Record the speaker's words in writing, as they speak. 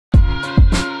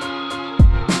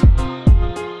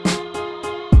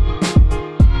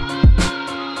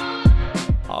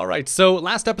Alright, so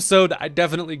last episode I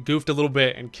definitely goofed a little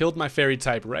bit and killed my fairy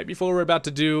type right before we're about to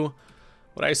do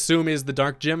what I assume is the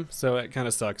dark gym, so it kind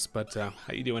of sucks, but how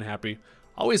you doing, Happy?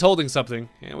 Always holding something,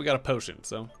 and we got a potion,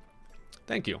 so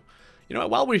thank you. You know what,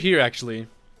 while we're here actually,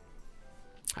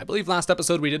 I believe last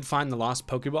episode we did find the lost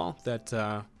Pokeball that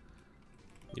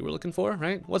you were looking for,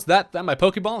 right? What's that? That my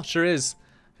Pokeball? Sure is.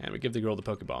 And we give the girl the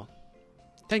Pokeball.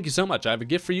 Thank you so much, I have a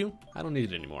gift for you. I don't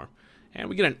need it anymore. And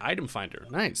we get an item finder,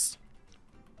 nice.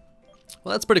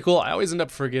 Well, that's pretty cool. I always end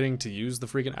up forgetting to use the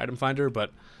freaking item finder,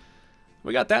 but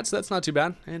we got that, so that's not too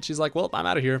bad. And she's like, well, I'm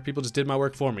out of here. People just did my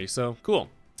work for me, so cool.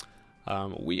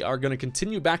 We are going to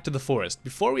continue back to the forest.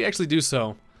 Before we actually do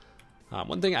so,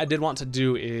 one thing I did want to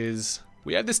do is,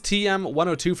 we have this TM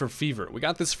 102 for Fever. We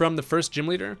got this from the first gym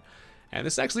leader, and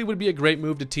this actually would be a great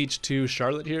move to teach to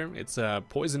Charlotte here. It's a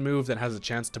poison move that has a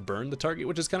chance to burn the target,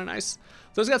 which is kind of nice.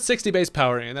 So it's got 60 base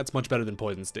power, and that's much better than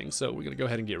Poison Sting, so we're going to go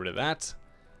ahead and get rid of that.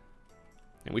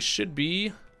 And we should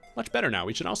be much better now.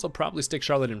 We should also probably stick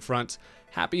Charlotte in front.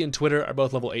 Happy and Twitter are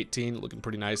both level 18, looking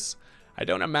pretty nice. I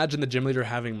don't imagine the gym leader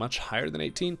having much higher than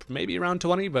 18, maybe around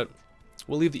 20, but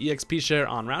we'll leave the EXP share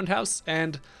on Roundhouse,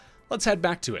 and let's head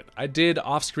back to it. I did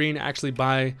off-screen actually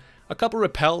buy a couple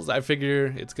repels. I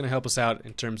figure it's going to help us out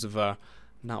in terms of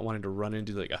not wanting to run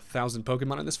into like 1,000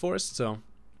 Pokemon in this forest, so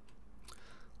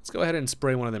let's go ahead and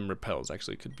spray one of them repels.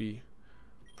 Actually, could be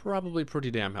probably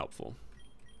pretty damn helpful.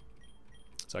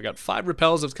 So I got 5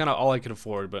 repels, that's kind of all I could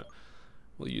afford, but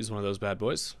we'll use one of those bad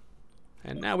boys.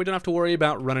 And now we don't have to worry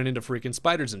about running into freaking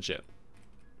spiders and shit.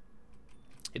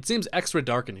 It seems extra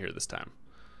dark in here this time.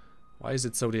 Why is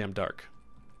it so damn dark?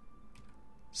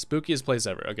 Spookiest place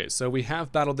ever. Okay, so we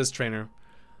have battled this trainer.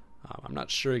 I'm not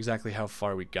sure exactly how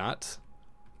far we got,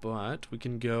 but we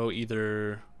can go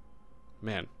either...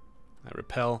 Man, that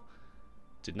repel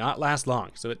did not last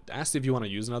long. So it asks if you want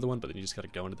to use another one, but then you just got to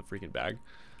go into the freaking bag.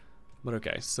 But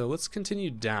okay, so let's continue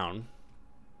down,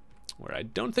 where I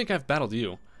don't think I've battled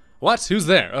you. What? Who's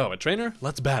there? Oh, a trainer?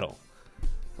 Let's battle.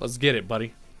 Let's get it,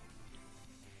 buddy.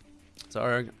 So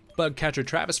our bug catcher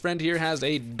Travis friend here has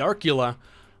a Darkula.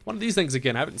 One of these things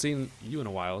again. I haven't seen you in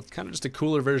a while. It's kind of just a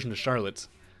cooler version of Charlotte.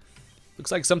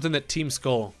 Looks like something that Team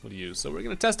Skull would use. So we're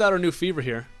going to test out our new Fever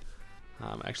here.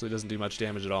 Actually doesn't do much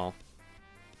damage at all.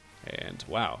 And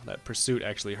wow, that pursuit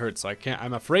actually hurts. So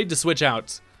I'm afraid to switch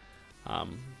out.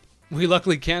 We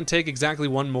luckily can take exactly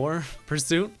one more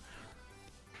pursuit.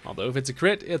 Although if it's a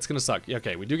crit, it's going to suck.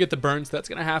 Okay, we do get the burn, so that's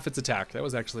going to half its attack. That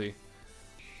was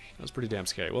pretty damn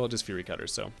scary. Well, just Fury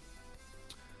Cutters, so.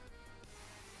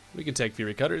 We can take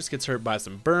Fury Cutters, gets hurt by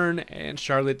some burn, and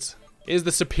Charlotte is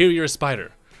the superior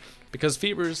spider. Because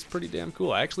Fever is pretty damn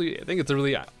cool. I think it's a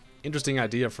really interesting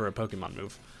idea for a Pokemon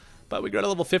move. But we go to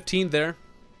level 15 there.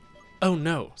 Oh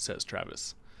no, says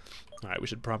Travis. Alright, we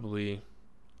should probably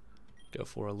go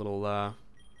for a little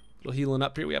healing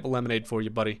up here. We have a lemonade for you,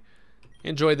 buddy.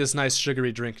 Enjoy this nice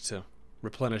sugary drink to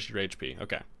replenish your HP.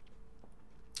 Okay.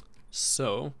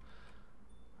 So,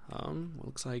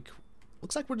 looks like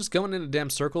we're just going in a damn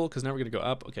circle because now we're gonna go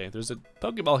up. Okay, there's a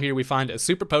Pokeball here. We find a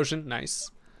super potion.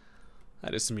 Nice.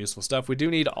 That is some useful stuff. We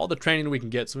do need all the training we can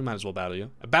get, so we might as well battle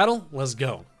you. A battle? Let's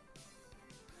go.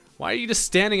 Why are you just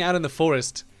standing out in the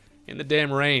forest in the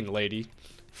damn rain, lady?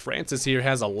 Francis here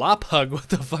has a Lophug. What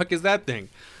the fuck is that thing?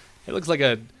 It looks like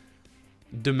a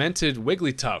demented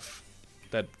Wigglytuff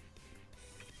that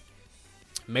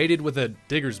mated with a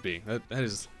Diggersby. That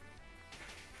is...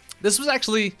 This was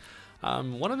actually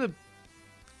one of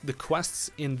the quests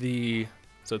in the...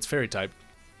 So it's fairy type.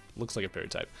 Looks like a fairy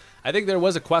type. I think there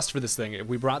was a quest for this thing. If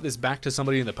we brought this back to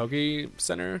somebody in the Poke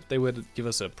Center, they would give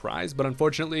us a prize. But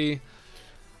unfortunately,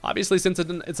 obviously since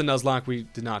it's a Nuzlocke, we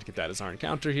did not get that as our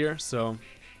encounter here. So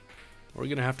we're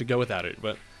going to have to go without it.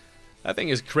 But that thing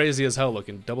is crazy as hell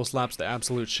looking. Double slaps the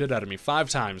absolute shit out of me 5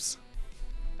 times.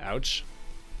 Ouch.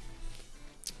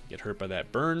 Get hurt by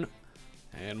that burn.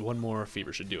 And one more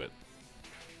Fever should do it.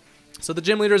 So the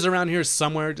gym leader's around here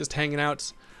somewhere just hanging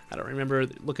out. I don't remember,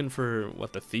 looking for,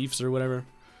 what, the thieves or whatever.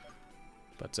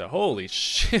 But holy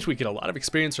shit, we get a lot of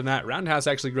experience from that. Roundhouse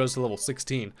actually grows to level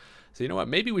 16. So you know what,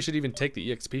 maybe we should even take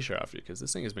the EXP share off you, because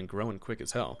this thing has been growing quick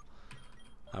as hell.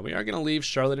 We are going to leave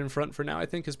Charlotte in front for now, I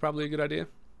think is probably a good idea.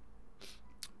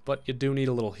 But you do need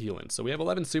a little healing. So we have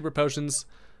 11 super potions.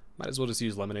 Might as well just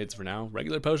use lemonades for now.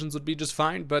 Regular potions would be just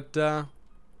fine, but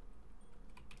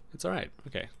it's alright.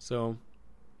 Okay, so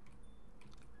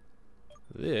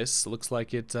this looks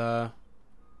like it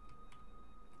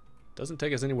doesn't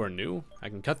take us anywhere new. I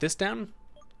can cut this down.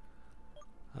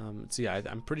 Let's see,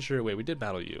 I'm pretty sure, wait, we did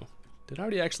battle you. Did I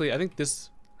already actually, I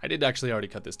did actually already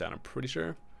cut this down, I'm pretty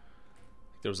sure.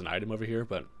 There was an item over here,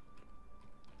 but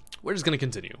we're just gonna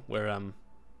continue where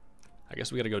I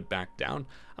guess we gotta go back down.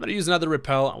 I'm gonna use another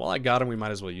repel. While I got him, we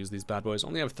might as well use these bad boys.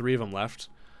 Only have 3 of them left.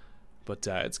 But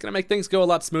it's gonna make things go a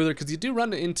lot smoother because you do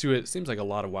run into it. Seems like a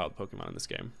lot of wild Pokemon in this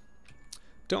game.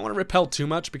 Don't want to repel too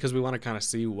much because we want to kind of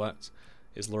see what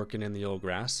is lurking in the old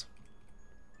grass.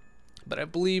 But I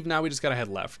believe now we just gotta head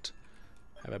left.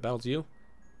 Have I battled you?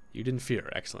 You didn't fear.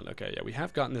 Excellent. Okay, yeah, we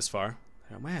have gotten this far.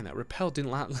 Oh man, that repel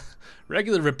didn't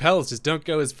regular repels just don't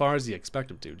go as far as you expect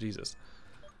them to. Jesus.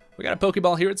 We got a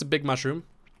Pokeball here. It's a big mushroom.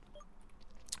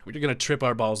 We're gonna trip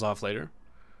our balls off later.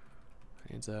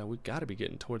 And we've got to be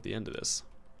getting toward the end of this.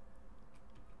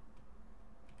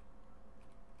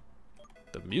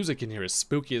 The music in here is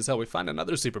spooky as hell. We find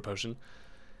another super potion.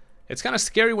 It's kind of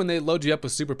scary when they load you up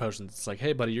with super potions. It's like,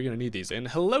 hey buddy, you're gonna need these. And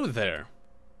hello there.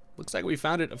 Looks like we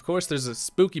found it. Of course, there's a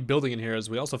spooky building in here as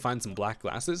we also find some black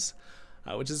glasses,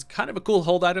 which is kind of a cool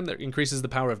hold item that increases the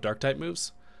power of dark type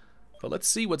moves. But let's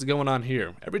see what's going on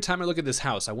here. Every time I look at this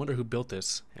house, I wonder who built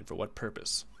this and for what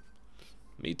purpose.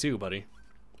 Me too, buddy.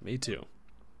 Me too.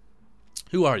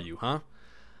 Who are you, huh?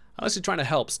 Unless you're trying to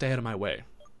help, stay out of my way.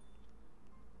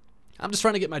 I'm just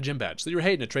trying to get my gym badge. So you're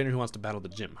Haydunn, a trainer who wants to battle the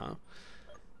gym, huh?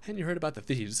 And you heard about the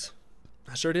thieves.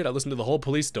 I sure did. I listened to the whole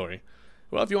police story.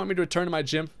 Well, if you want me to return to my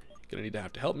gym, you're gonna need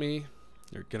to help me.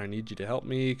 You're gonna need you to help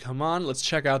me. Come on, let's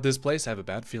check out this place. I have a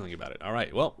bad feeling about it.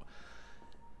 Alright, well,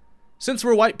 since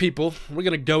we're white people, we're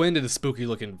gonna go into the spooky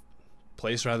looking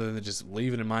place rather than just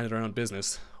leaving and minding our own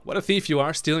business. What a thief you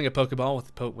are, stealing a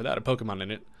Pokeball without a Pokemon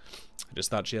in it. I just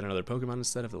thought she had another Pokemon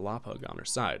instead of the Lopug on her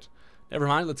side. Never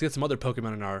mind, let's get some other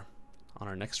Pokemon on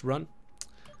our next run.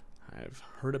 I've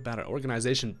heard about an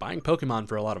organization buying Pokemon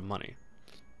for a lot of money.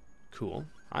 Cool.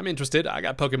 I'm interested. I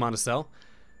got Pokemon to sell.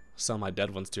 Sell my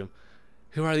dead ones to him.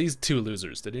 Who are these 2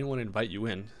 losers? Did anyone invite you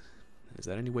in? Is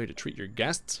that any way to treat your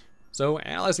guests? So,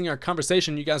 analyzing our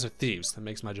conversation, you guys are thieves. That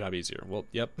makes my job easier. Well,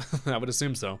 yep, I would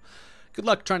assume so. Good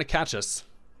luck trying to catch us.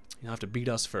 You'll have to beat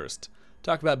us first.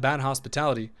 Talk about bad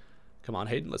hospitality. Come on,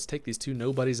 Haydunn, let's take these 2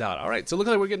 nobodies out. Alright, so look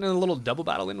like we're getting a little double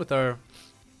battle in with our...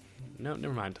 No,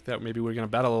 never mind. I thought maybe we were going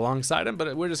to battle alongside him,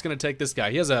 but we're just going to take this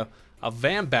guy. He has a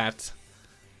Vambat,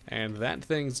 and that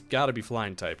thing's got to be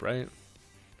flying type, right?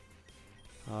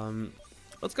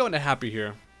 Let's go into Happy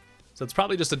here. So it's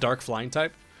probably just a dark flying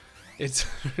type. It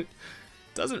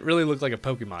doesn't really look like a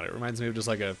Pokemon. It reminds me of just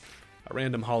like a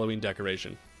random Halloween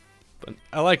decoration. But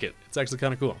I like it. It's actually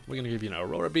kind of cool. We're going to give you an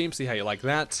Aurora Beam, see how you like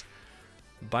that.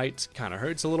 Bite kind of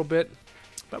hurts a little bit,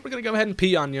 but we're going to go ahead and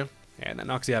pee on you. And that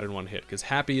knocks you out in 1 hit, because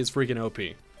Happy is freaking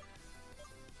OP.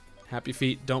 Happy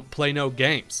feet don't play no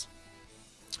games.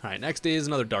 Alright, next is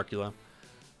another Darkula.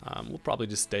 We'll probably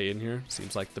just stay in here.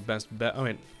 Seems like the best bet. Oh,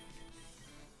 wait.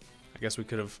 I guess we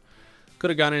could have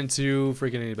gone into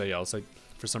freaking anybody else. Like,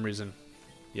 for some reason.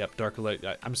 Yep,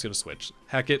 Darkula. I'm just going to switch.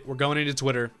 Heck it, we're going into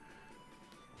Twitter.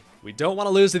 We don't want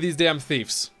to lose to these damn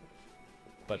thieves.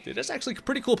 But it is actually a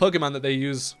pretty cool Pokemon that they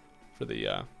use for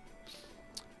the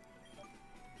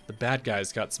bad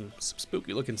guys. Got some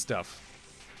spooky looking stuff.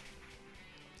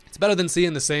 It's better than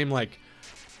seeing the same, like,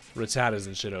 Rattatas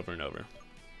and shit over and over.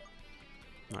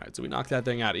 Alright, so we knocked that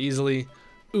thing out easily.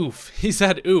 Oof. He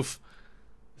said oof.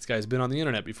 This guy's been on the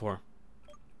internet before.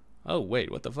 Oh,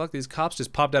 wait, what the fuck? These cops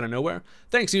just popped out of nowhere?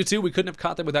 Thanks, you two. We couldn't have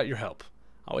caught them without your help.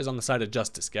 Always on the side of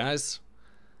justice, guys.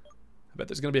 I bet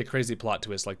there's gonna be a crazy plot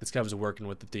twist, like this guy was working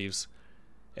with the thieves.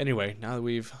 Anyway, now that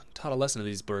we've taught a lesson to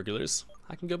these burglars,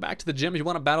 I can go back to the gym. If you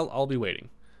want to battle, I'll be waiting.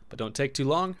 But don't take too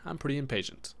long. I'm pretty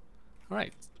impatient.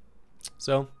 Alright.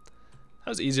 So, that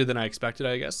was easier than I expected,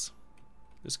 I guess.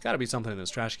 There's got to be something in this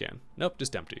trash can. Nope,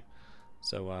 just empty.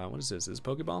 So, what is this? Is this a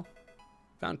Pokeball?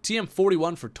 Found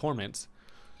TM41 for Torment.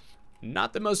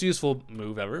 Not the most useful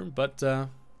move ever, but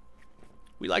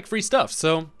we like free stuff,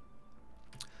 so...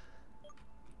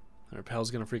 Our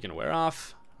repel's gonna freaking wear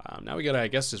off. Now we gotta, I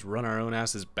guess, just run our own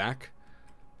asses back.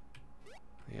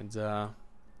 And,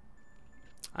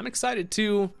 I'm excited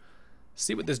to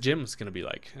see what this gym is gonna be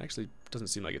like. It actually doesn't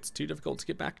seem like it's too difficult to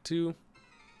get back to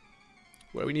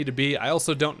where we need to be. I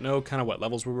also don't know kind of what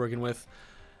levels we're working with.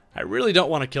 I really don't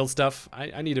want to kill stuff.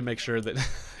 I need to make sure that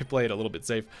I play it a little bit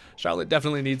safe. Charlotte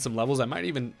definitely needs some levels. I might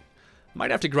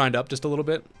have to grind up just a little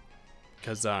bit.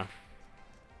 Because, the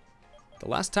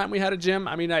last time we had a gym,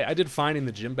 I mean, I did fine in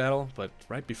the gym battle, but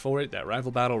right before it, that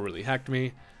rival battle really hacked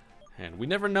me. And we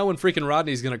never know when freaking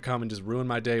Rodney's gonna come and just ruin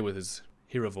my day with his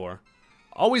Herovore.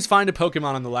 Always find a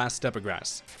Pokemon on the last step of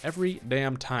grass. Every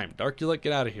damn time. Darkula,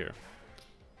 get out of here.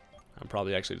 I'm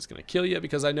probably actually just gonna kill you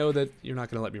because I know that you're not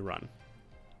gonna let me run.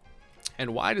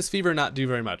 And why does Fever not do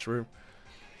very much? We're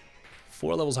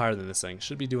 4 levels higher than this thing.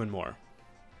 Should be doing more.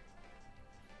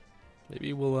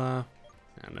 Maybe we'll,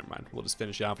 never mind. We'll just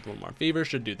finish you off with 1 more Fever.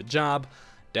 Should do the job.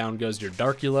 Down goes your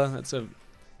Darkula. It's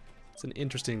an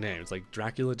interesting name. It's like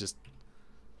Dracula, just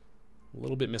a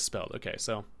little bit misspelled. Okay,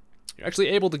 so you're actually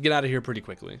able to get out of here pretty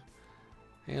quickly.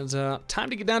 And time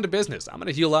to get down to business. I'm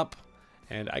gonna heal up,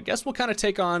 and I guess we'll kind of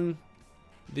take on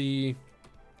the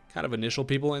kind of initial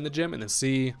people in the gym and then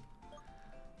see.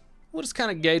 We'll just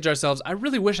kind of gauge ourselves. I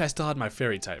really wish I still had my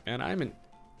fairy type, man. I'm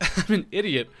an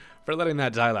idiot for letting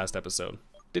that die last episode.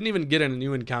 Didn't even get a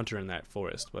new encounter in that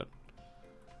forest, but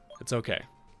it's okay.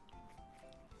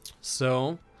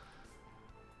 So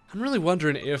I'm really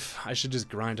wondering if I should just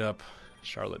grind up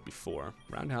Charlotte before.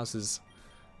 Roundhouses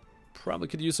probably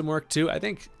could use some work too. I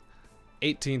think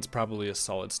 18's probably a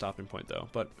solid stopping point though.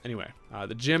 But anyway,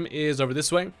 the gym is over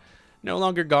this way, no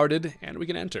longer guarded, and we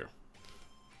can enter.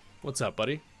 What's up,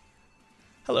 buddy?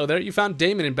 Hello there, you found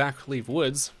Damon in Backleaf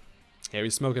Woods. Yeah,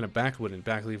 he's smoking a backwood in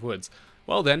Backleaf Woods.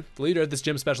 Well then, the leader of this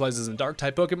gym specializes in dark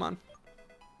type Pokemon.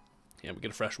 Yeah, we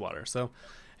get fresh water. So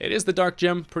it is the dark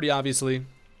gym, pretty obviously.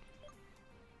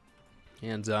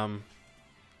 And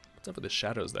what's up with the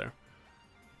shadows there?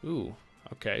 Ooh,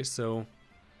 okay, so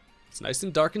it's nice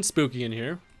and dark and spooky in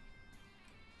here.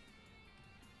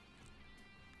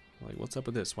 Like, what's up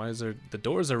with this? Why is there, the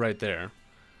doors are right there.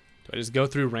 Do I just go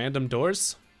through random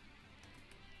doors?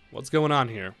 What's going on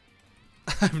here?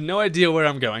 I have no idea where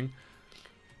I'm going,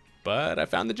 but I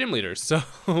found the gym leader. So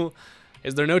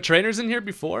is there no trainers in here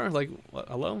before? Like, what,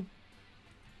 hello?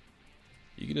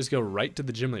 You can just go right to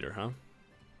the gym leader, huh?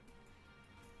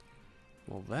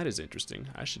 Well, that is interesting.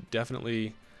 I should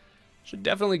definitely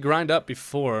grind up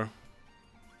before.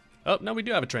 Oh, no, we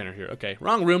do have a trainer here. Okay,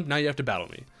 wrong room. Now you have to battle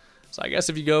me. So I guess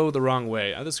if you go the wrong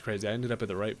way, oh, this is crazy. I ended up at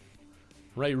the right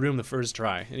room the first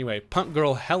try. Anyway, pump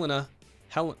girl Helena.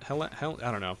 I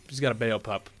don't know. She's got a Bayo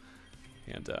pup.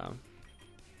 And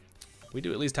we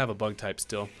do at least have a bug type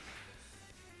still.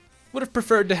 Would have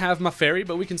preferred to have my fairy,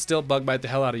 but we can still bug bite the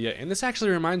hell out of you. And this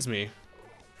actually reminds me,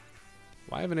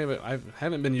 why I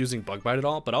haven't been using bug bite at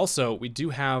all, but also we do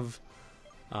have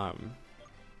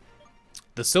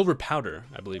the silver powder,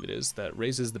 I believe it is, that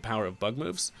raises the power of bug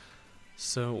moves.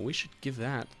 So we should give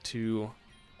that to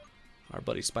our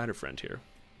buddy spider friend here.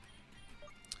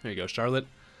 There you go, Charlotte.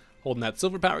 Holding that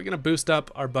silver power, gonna boost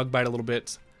up our bug bite a little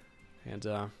bit. And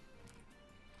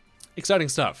exciting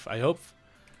stuff. I'm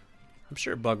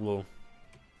sure bug will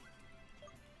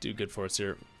do good for us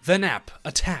here. Venap,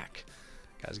 attack.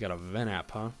 Guy's got a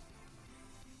Venap, huh?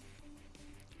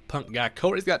 Punk guy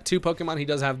Corey's got 2 Pokemon. He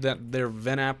does have their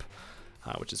Venap,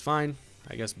 which is fine.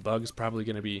 I guess Bug's probably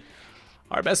gonna be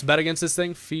our best bet against this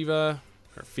thing. Fever,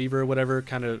 whatever,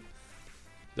 kind of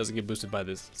doesn't get boosted by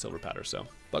this silver powder. So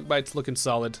bug bite's looking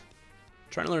solid.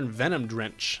 Trying to learn Venom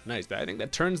Drench. Nice. I think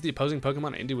that turns the opposing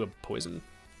Pokemon into a poison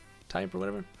type or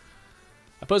whatever.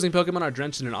 Opposing Pokemon are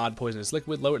drenched in an odd poisonous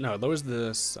liquid. Lowers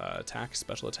the attack,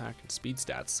 special attack, and speed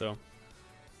stats. So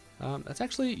that's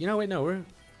actually, wait, no,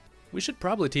 we should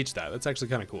probably teach that. That's actually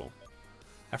kind of cool.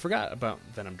 I forgot about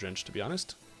Venom Drench, to be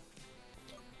honest.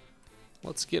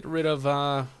 Let's get rid of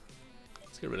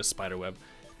Spiderweb.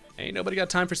 Ain't nobody got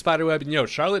time for Spiderweb. And yo,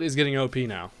 Charlotte is getting OP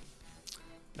now.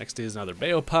 Next is another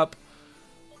Bayo pup.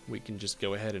 We can just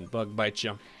go ahead and bug bite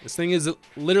you. This thing is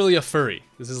literally a furry.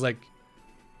 This is like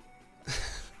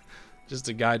just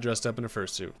a guy dressed up in a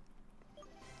fursuit.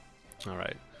 All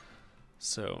right.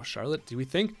 So Charlotte, do we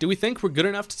think we're good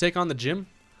enough to take on the gym?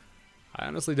 I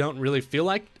honestly don't really feel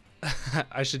like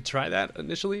I should try that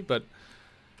initially, but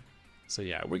so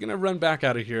yeah, we're gonna run back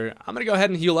out of here. I'm gonna go ahead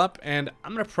and heal up, and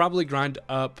I'm gonna probably grind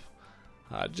up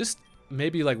just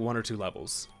maybe like 1 or 2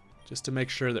 levels, just to make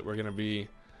sure that we're gonna be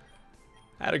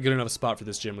at a good enough spot for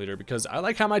this gym leader, because I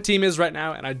like how my team is right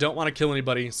now and I don't want to kill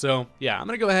anybody. So yeah, I'm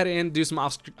gonna go ahead and do some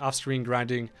off-screen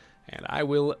grinding, and I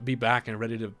will be back and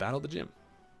ready to battle the gym.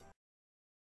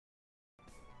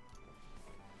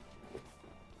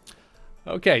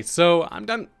 Okay, so I'm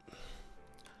done.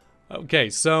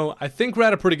 Okay, so I think we're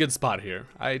at a pretty good spot here.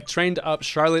 I trained up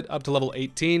Charlotte up to level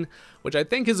 18, which I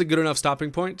think is a good enough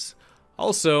stopping point.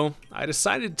 Also, I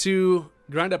decided to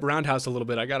grind up Roundhouse a little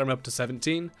bit. I got him up to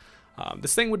 17.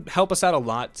 This thing would help us out a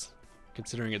lot,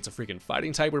 considering it's a freaking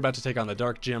fighting type. We're about to take on the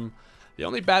Dark Gym. The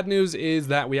only bad news is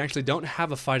that we actually don't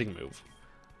have a fighting move.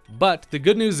 But the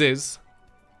good news is,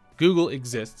 Google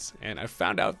exists, and I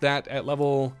found out that at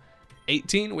level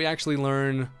 18, we actually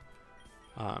learn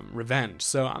Revenge.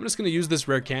 So I'm just going to use this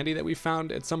rare candy that we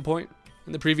found at some point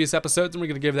in the previous episodes, and we're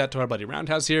going to give that to our buddy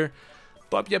Roundhouse here.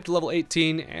 Bump you up to level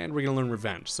 18, and we're going to learn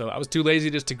Revenge. So I was too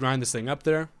lazy just to grind this thing up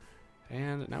there.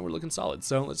 And now we're looking solid.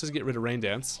 So let's just get rid of Rain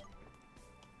Dance.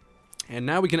 And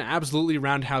now we can absolutely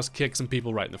roundhouse kick some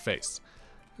people right in the face.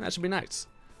 And that should be nice.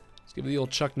 Let's give it the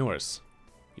old Chuck Norris.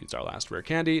 Used our last rare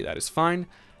candy. That is fine.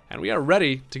 And we are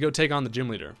ready to go take on the gym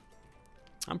leader.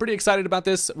 I'm pretty excited about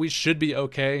this. We should be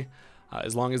okay.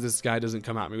 As long as this guy doesn't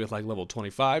come at me with like level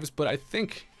 25s. But I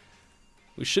think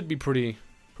we should be pretty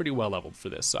well leveled for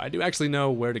this. So I do actually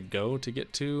know where to go to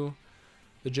get to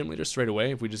the gym leader straight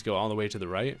away. If we just go all the way to the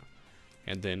right.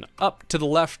 And then up to the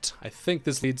left. I think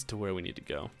this leads to where we need to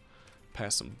go.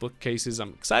 Past some bookcases.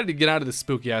 I'm excited to get out of this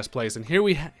spooky ass place. And here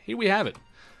we have it.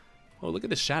 Oh, look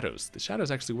at the shadows. The shadows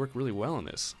actually work really well in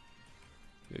this.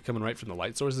 They're coming right from the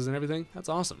light sources and everything. That's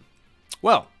awesome.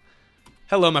 Well,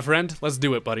 hello, my friend. Let's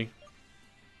do it, buddy.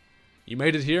 You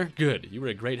made it here? Good. You were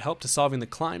a great help to solving the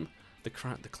crime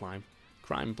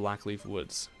Blackleaf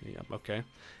Woods. Yep, okay.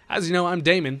 As you know, I'm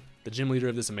Damon, the gym leader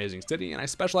of this amazing city, and I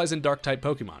specialize in dark-type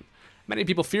Pokemon. Many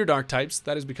people fear dark types.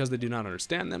 That is because they do not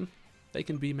understand them. They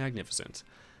can be magnificent.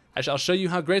 I shall show you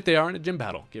how great they are in a gym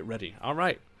battle. Get ready. All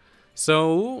right.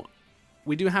 So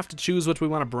we do have to choose what we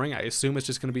want to bring. I assume it's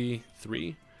just going to be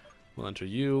 3. We'll enter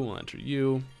you,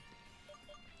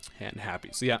 and Happy.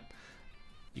 So yeah,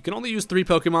 you can only use 3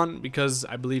 Pokemon because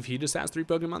I believe he just has 3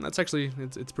 Pokemon. That's actually,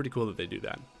 it's pretty cool that they do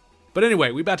that. But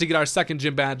anyway, we about to get our second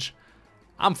gym badge.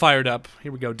 I'm fired up.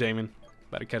 Here we go, Damon.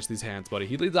 About to catch these hands, buddy.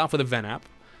 He leads off with a Venap,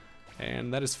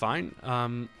 and that is fine.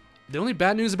 The only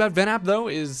bad news about Venap, though,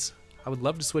 is I would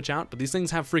love to switch out, but these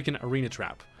things have freaking Arena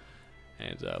Trap.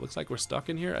 And looks like we're stuck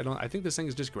in here. I think this thing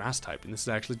is just grass type, and this is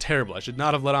actually terrible. I should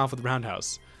not have let off with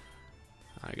Roundhouse.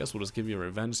 I guess we'll just give you a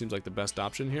Revenge. Seems like the best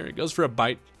option here. It goes for a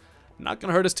Bite. Not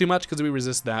gonna hurt us too much because we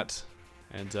resist that.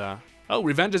 And oh,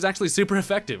 Revenge is actually super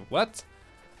effective. What?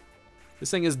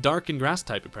 This thing is dark and grass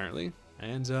type apparently,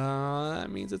 and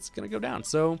that means it's gonna go down.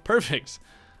 So perfect.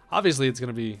 Obviously, it's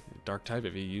gonna be dark type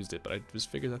if he used it, but I just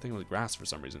figured that thing was grass for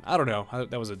some reason. I don't know.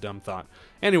 That was a dumb thought.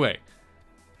 Anyway,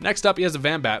 next up, he has a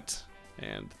Vambat.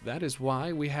 And that is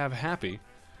why we have Happy.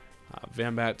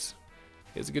 Vambat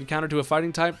is a good counter to a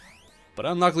fighting type, but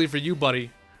unluckily for you,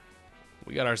 buddy,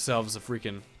 we got ourselves a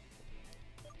freaking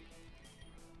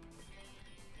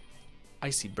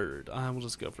Icy Bird. We'll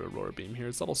just go for Aurora Beam here.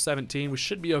 It's level 17. We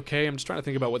should be okay. I'm just trying to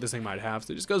think about what this thing might have.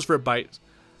 So it just goes for a Bite.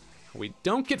 We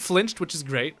don't get flinched, which is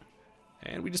great.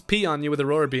 And we just pee on you with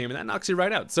Aurora Beam, and that knocks you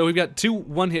right out. So we've got 2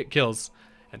 one-hit kills.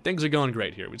 And things are going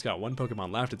great here. We've just got 1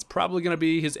 Pokemon left. It's probably going to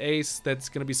be his ace. That's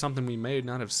going to be something we may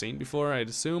not have seen before, I'd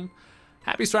assume.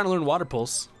 Happy's trying to learn Water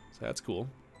Pulse, so that's cool.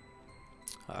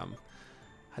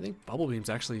 I think Bubble Beam's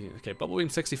actually... Okay, Bubble Beam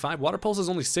 65. Water Pulse is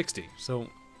only 60. So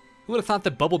who would have thought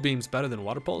that Bubble Beam's better than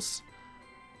Water Pulse?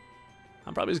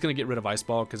 I'm probably just going to get rid of Ice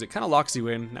Ball because it kind of locks you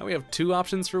in. Now we have 2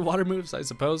 options for water moves, I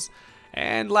suppose.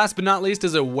 And last but not least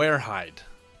is a Werehide.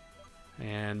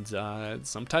 And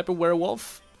some type of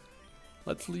werewolf.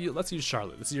 Let's use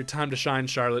Charlotte. This is your time to shine,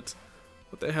 Charlotte.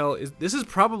 What the hell is... This is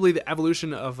probably the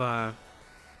evolution of...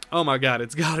 Oh my god,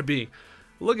 it's gotta be.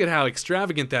 Look at how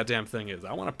extravagant that damn thing is.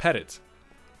 I want to pet it.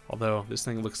 Although, this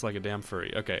thing looks like a damn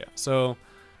furry. Okay, so...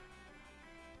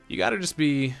 You gotta just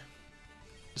be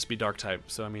dark type.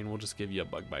 So, I mean, we'll just give you a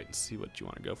Bug Bite and see what you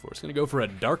want to go for. It's gonna go for a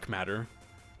Dark Matter.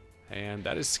 And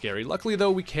that is scary. Luckily,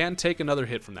 though, we can take another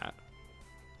hit from that.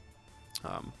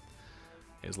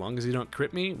 As long as you don't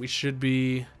crit me, we should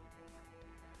be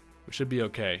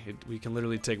okay. We can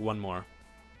literally take 1 more.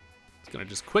 It's gonna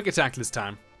just quick attack this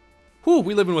time. Whew,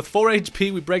 we live in with 4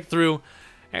 HP, we break through,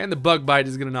 and the Bug Bite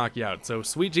is gonna knock you out. So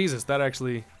sweet Jesus, that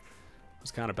actually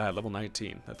was kind of bad. Level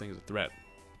 19, that thing is a threat.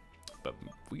 But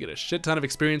we get a shit ton of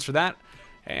experience for that,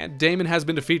 and Damon has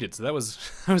been defeated. So that was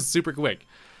super quick.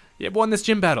 You have won this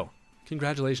gym battle.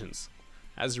 Congratulations.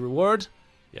 As a reward,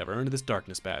 you have earned this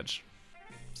Darkness Badge.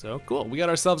 So, cool. We got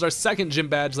ourselves our second gym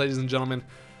badge, ladies and gentlemen.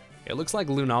 It looks like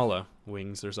Lunala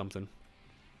wings or something.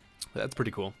 That's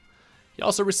pretty cool. You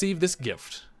also receive this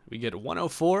gift. We get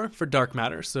 104 for Dark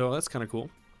Matter, so that's kind of cool.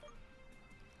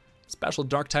 Special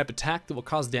Dark-type attack that will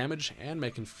cause damage and may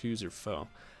confuse your foe.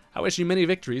 I wish you many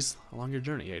victories along your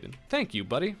journey, Haydunn. Thank you,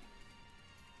 buddy.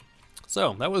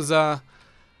 So, that was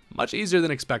much easier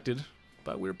than expected,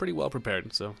 but we were pretty well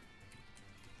prepared, so...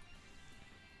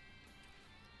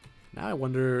 Now I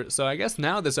wonder, so I guess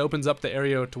now this opens up the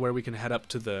area to where we can head up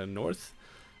to the north.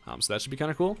 So that should be kind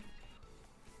of cool.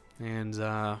 And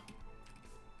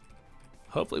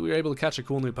hopefully we were able to catch a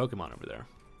cool new Pokemon over there,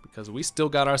 because we still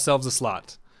got ourselves a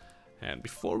slot. And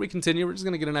before we continue, we're just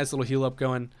going to get a nice little heal up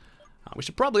going. We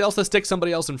should probably also stick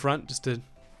somebody else in front just to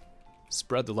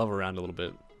spread the love around a little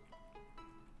bit.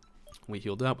 We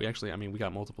healed up. We actually, I mean, we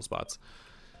got multiple spots.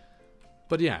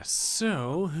 But yeah,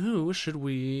 so who should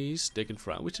we stick in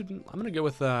front? I'm gonna go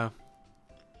with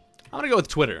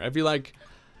Twitter. I feel like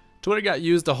Twitter got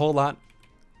used a whole lot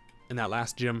in that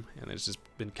last gym, and it's just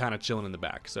been kind of chilling in the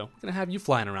back. So I'm gonna have you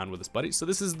flying around with us, buddy. So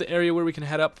this is the area where we can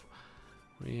head up.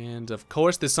 And of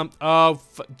course there's some, oh,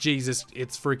 Jesus,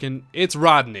 it's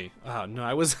Rodney. Oh no,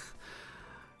 I was,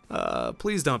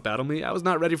 please don't battle me. I was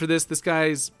not ready for this. This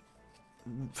guy's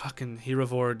fucking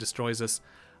Herovore destroys us.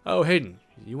 Oh, Haydunn,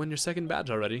 you won your second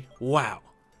badge already. Wow.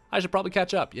 I should probably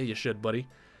catch up. Yeah, you should, buddy.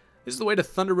 This is the way to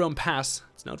Thunder Realm Pass.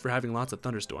 It's known for having lots of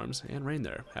thunderstorms and rain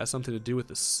there. Has something to do with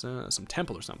this, some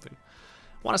temple or something.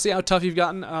 Want to see how tough you've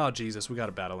gotten? Oh, Jesus, we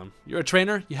gotta battle him. You're a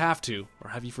trainer? You have to. Or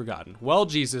have you forgotten? Well,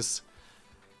 Jesus.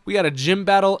 We got a gym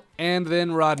battle, and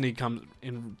then Rodney comes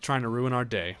in trying to ruin our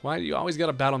day. Why do you always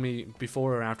gotta battle me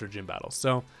before or after gym battles?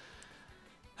 So,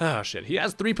 oh, shit. He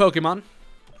has 3 Pokemon.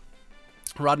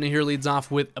 Rodney here leads off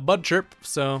with a Bud Chirp,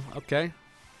 so, okay.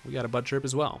 We got a Bud Chirp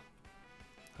as well.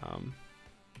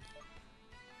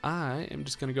 I am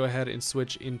just going to go ahead and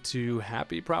switch into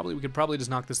Happy, probably. We could probably just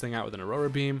knock this thing out with an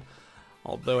Aurora Beam.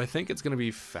 Although I think it's going to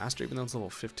be faster, even though it's level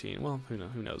 15. Well, who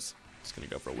knows? Just going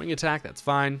to go for a Wing Attack. That's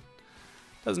fine.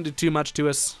 Doesn't do too much to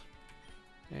us.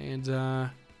 And,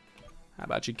 how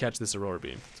about you catch this Aurora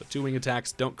Beam? So 2 Wing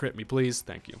Attacks. Don't crit me, please.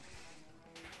 Thank you.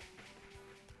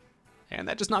 And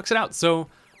that just knocks it out. So,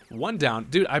 1 down.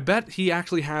 Dude, I bet he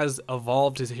actually has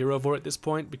evolved his Herovore at this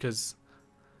point, because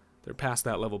they're past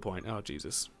that level point. Oh,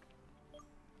 Jesus.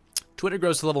 Twitter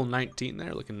grows to level 19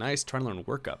 there. Looking nice. Trying to learn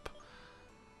Work Up.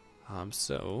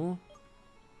 So,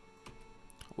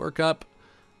 Work Up.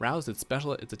 Rouse, its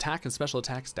attack and special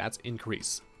attack stats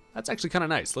increase. That's actually kind of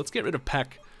nice. Let's get rid of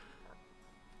Peck.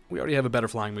 We already have a better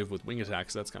flying move with Wing Attack,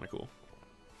 so that's kind of cool.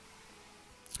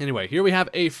 Anyway, here we have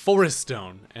a Forest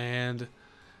Stone, and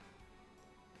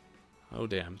oh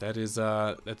damn, that is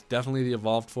that's definitely the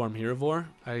evolved form Herovore,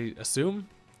 I assume.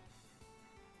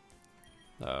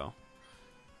 Oh,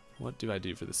 what do I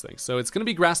do for this thing? So it's gonna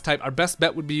be Grass type. Our best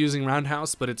bet would be using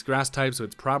Roundhouse, but it's Grass type, so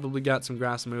it's probably got some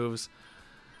Grass moves.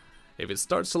 If it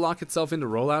starts to lock itself into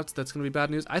rollouts, that's gonna be bad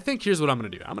news. I think here's what I'm gonna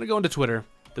do. I'm gonna go into Twitter.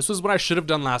 This was what I should have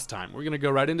done last time. We're gonna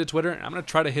go right into Twitter, and I'm gonna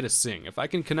try to hit a Sing. If I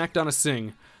can connect on a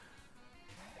Sing,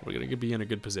 we're gonna be in a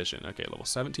good position. Okay, level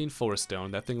 17 Forest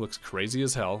Stone. That thing looks crazy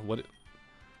as hell. What?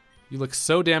 You look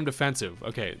so damn defensive.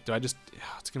 Okay, do I just...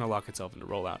 It's gonna lock itself into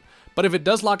rollout. But if it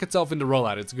does lock itself into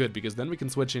rollout, it's good, because then we can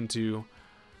switch into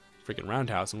freaking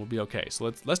Roundhouse and we'll be okay.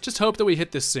 So let's just hope that we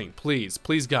hit this Sing. Please.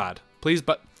 Please, God. Please,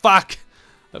 but... Fuck!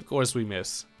 Of course we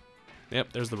miss.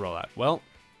 Yep, there's the rollout. Well,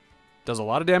 does a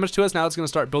lot of damage to us. Now it's gonna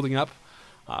start building up.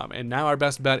 And now our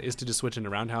best bet is to just switch into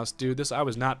Roundhouse. Dude, I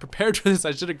was not prepared for this.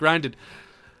 I should have grinded.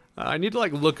 I need to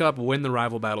like look up when the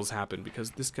rival battles happen,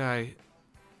 because this guy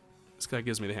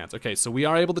gives me the hands. Okay, so we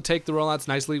are able to take the rollouts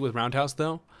nicely with Roundhouse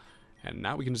though, and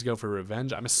now we can just go for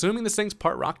Revenge. I'm assuming this thing's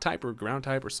part Rock type or Ground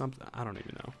type or something. I don't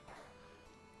even know.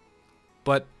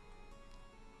 But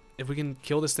if we can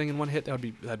kill this thing in one hit,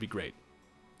 that'd be great.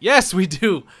 Yes, we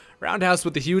do. Roundhouse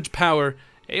with the huge power,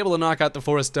 able to knock out the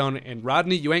Forest Stone. And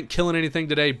Rodney, you ain't killing anything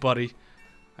today, buddy.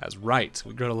 That's right.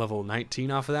 We grow to level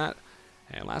 19 off of that.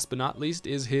 And last but not least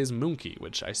is his Moonki,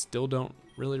 which I still don't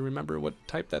really remember what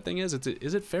type that thing is.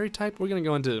 Is it fairy type? We're gonna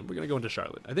go into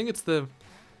Charlotte. I think it's the...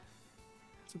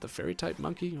 Is it the fairy type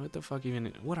monkey? What the fuck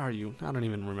even? What are you? I don't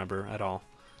even remember at all.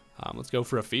 Let's go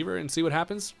for a Fever and see what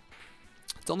happens.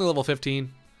 It's only level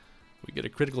 15. We get a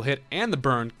critical hit and the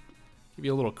burn. Give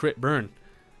you a little crit burn.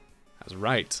 That's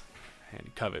right.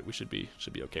 And Covet. We should be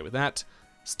okay with that.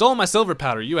 Stole my silver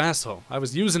powder, you asshole. I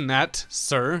was using that,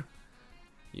 sir.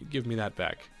 You give me that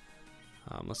back.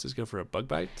 Let's just go for a Bug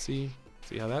Bite. See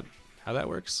how that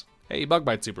works. Hey, Bug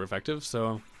Bite's super effective.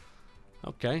 So,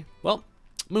 okay. Well,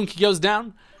 Moonki goes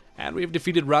down, and we've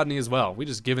defeated Rodney as well. We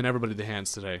just given everybody the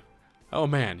hands today. Oh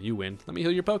man, you win. Let me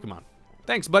heal your Pokemon.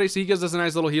 Thanks, buddy. So he gives us a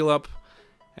nice little heal up,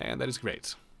 and that is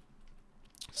great.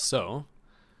 So,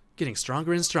 getting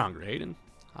stronger and stronger, Haydunn.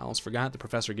 I almost forgot the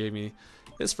professor gave me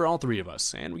this for all 3 of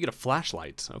us, and we get a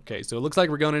flashlight. Okay, so it looks like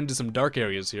we're going into some dark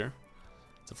areas here.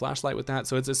 It's a flashlight with that,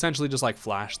 so it's essentially just like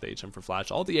Flash, the HM for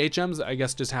Flash. All the HMs, I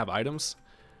guess, just have items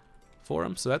for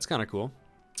them, so that's kind of cool.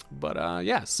 But,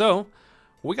 yeah, so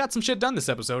we got some shit done this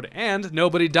episode, and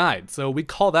nobody died, so we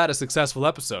call that a successful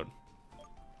episode.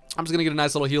 I'm just going to get a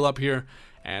nice little heal up here,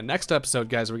 and next episode,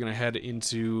 guys, we're going to head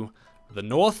into the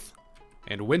north,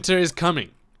 and winter is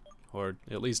coming. Or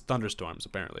at least thunderstorms,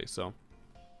 apparently, so...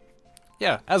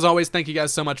 Yeah, as always, thank you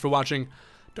guys so much for watching.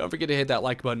 Don't forget to hit that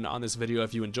like button on this video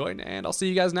if you enjoyed, and I'll see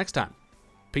you guys next time.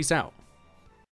 Peace out.